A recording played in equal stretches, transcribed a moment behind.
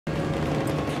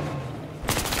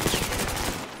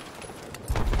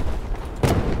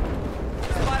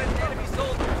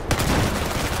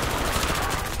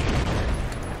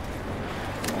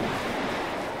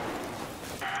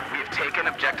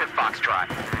try.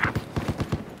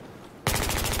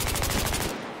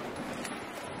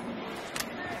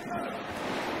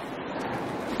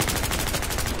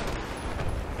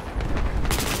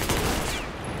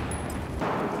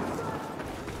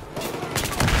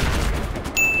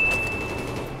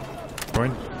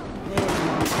 Going.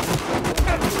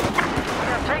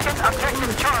 They're taking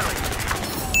objective Charlie.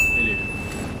 Idiot.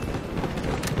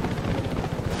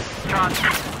 John.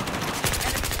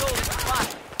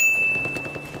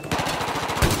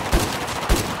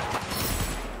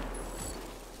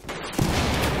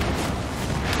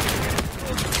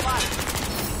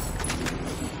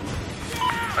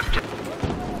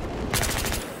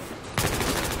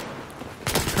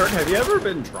 Kurt, have you ever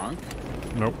been drunk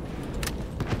Nope.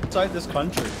 outside this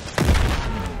country?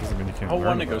 Doesn't mean you can't I learn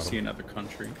want to go about see them. another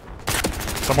country.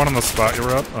 Someone on the spot you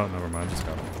were up? Oh, never mind. Just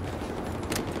got him.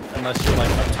 Unless you're like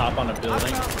up top on a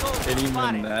building. And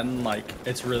even then, like,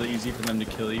 it's really easy for them to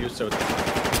kill you, so it's...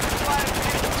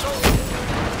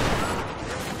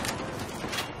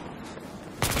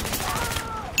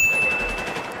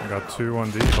 I got 2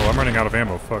 on D. Oh, I'm running out of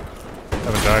ammo. Fuck.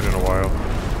 Haven't died in a while.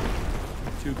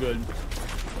 too good.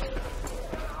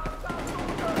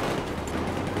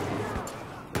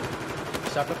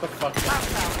 Stop at the fuck.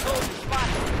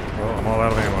 Well, I'm all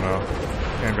out of ammo now.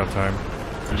 And got time.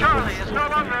 Charlie is no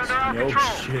longer under our No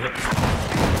control. shit.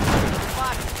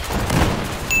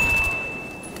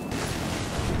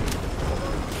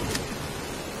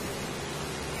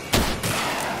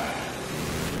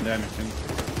 Anakin.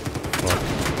 Fuck.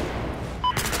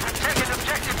 Taking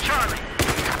objective Charlie.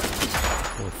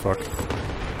 Oh, fuck. I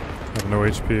have no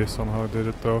HP. Somehow I did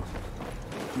it, though.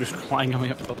 I'm just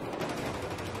climbing up the...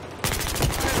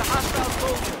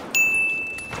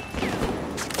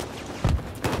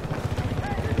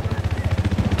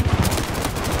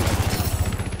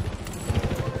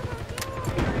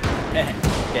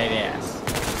 Dead ass.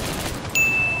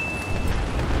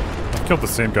 I've killed the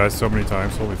same guy so many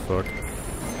times. Holy fuck.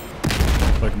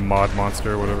 Like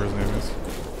ModHunter, whatever his name is.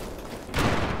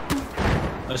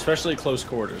 Especially close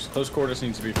quarters. Close quarters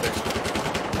needs to be fixed.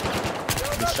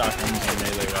 The shotguns and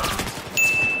melee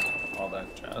weapons. All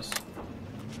that jazz.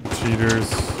 Cheaters.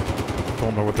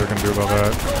 Don't know what they're gonna do about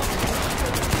that.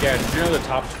 Yeah, did you know the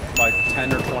top like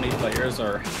 10 or 20 players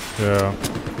are, Yeah.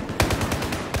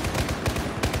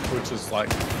 which is like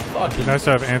It'd fucking be nice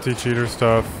to have anti-cheater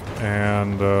stuff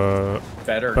and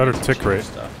better better than tick cheater rate.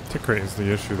 stuff. Tick rate is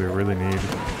the issue they really need.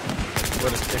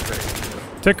 What is tick rate?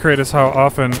 Tick rate is how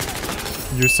often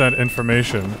you send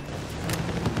information.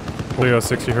 Leo,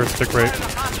 60 hertz tick rate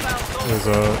is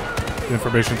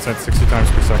information sent 60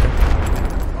 times per second.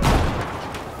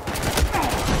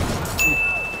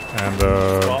 And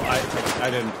Well, I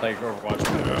didn't play Overwatch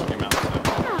when it came out.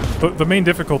 So. the main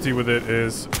difficulty with it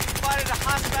is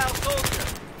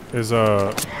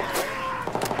the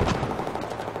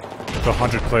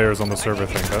 100 players on the server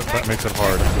thing. That makes it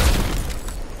hard.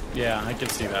 Yeah, I can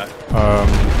see that.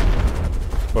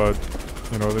 But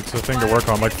you know, it's a thing to work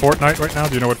on. Like Fortnite right now.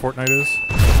 Do you know what Fortnite is?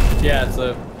 Yeah, it's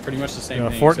pretty much the same Yeah,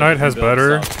 thing. Fortnite except has you build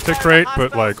better stuff. tick rate,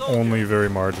 but like only very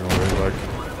marginally. Like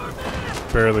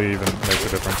barely even makes a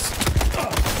difference.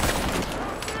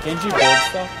 Can't you build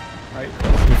stuff? Right?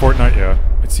 In Fortnite, yeah.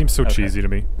 It seems so Okay. cheesy to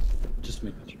me. Just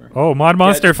making sure. Oh,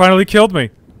 ModHunter finally killed me.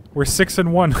 We're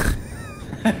 6-1.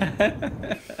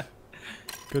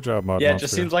 Good job, ModHunter. Yeah, it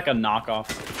just seems like a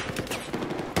knockoff.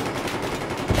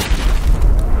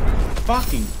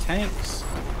 Fucking tanks.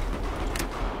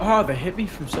 Oh, they hit me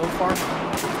from so far. What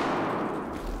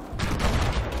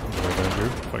am I gonna do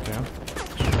if I can?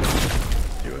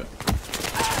 Do it.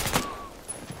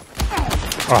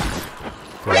 Oh,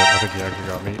 damn it, I think he actually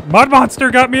got me.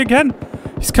 ModHunter got me again.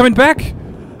 He's coming back.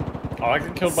 Oh, I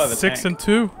got killed by the 6 tank. and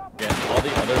 2. Yeah, all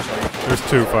the others are... There's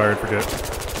 2 fired. Forget.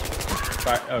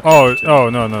 Okay, Oh,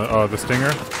 no. Oh, the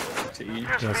stinger. to E.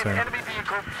 Yeah, same. Enemy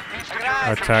vehicle needs to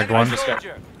I tagged one. Just got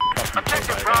fucking Objective killed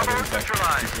by Bravo that.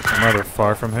 neutralized. I'm rather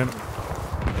far from him.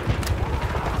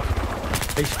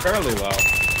 He's fairly low.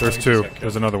 There's 2.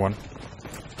 There's another one.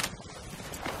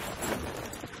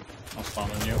 I'll spawn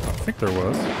on you. I think there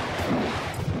was.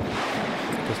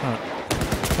 There's not.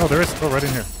 Oh, there is. Oh, right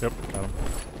in here. Yep, got him.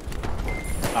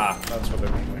 Ah, that's what they're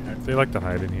doing. They like to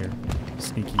hide in here.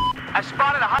 Sneaky. I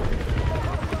spotted a hot.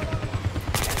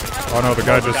 Oh no, the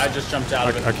guy The guy just. just jumped out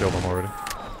of it. I killed him already.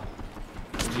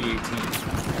 G18.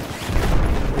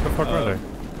 Where the fuck are they?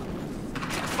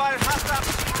 I'm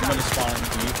gonna spawn on E.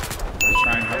 To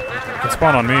try and help. They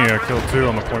spawn on me. I killed 2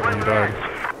 on the point where you died.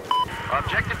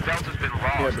 Objective Delta has been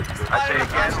lost. Yeah, but- I say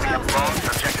again, we have lost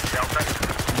Objective Delta.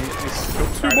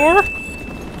 2 more?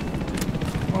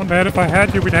 Come on, man. If I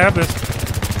had you, we'd have this.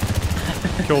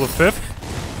 Kill the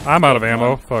 5th. I'm out of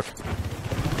ammo. Fuck.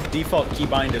 Default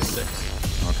keybind is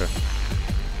 6. Okay.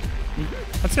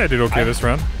 I'd say I did okay this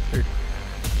round.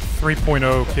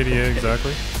 3.0 KDA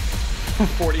exactly.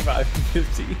 45 and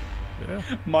 50.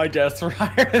 Yeah. My deaths were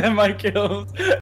higher than my kills.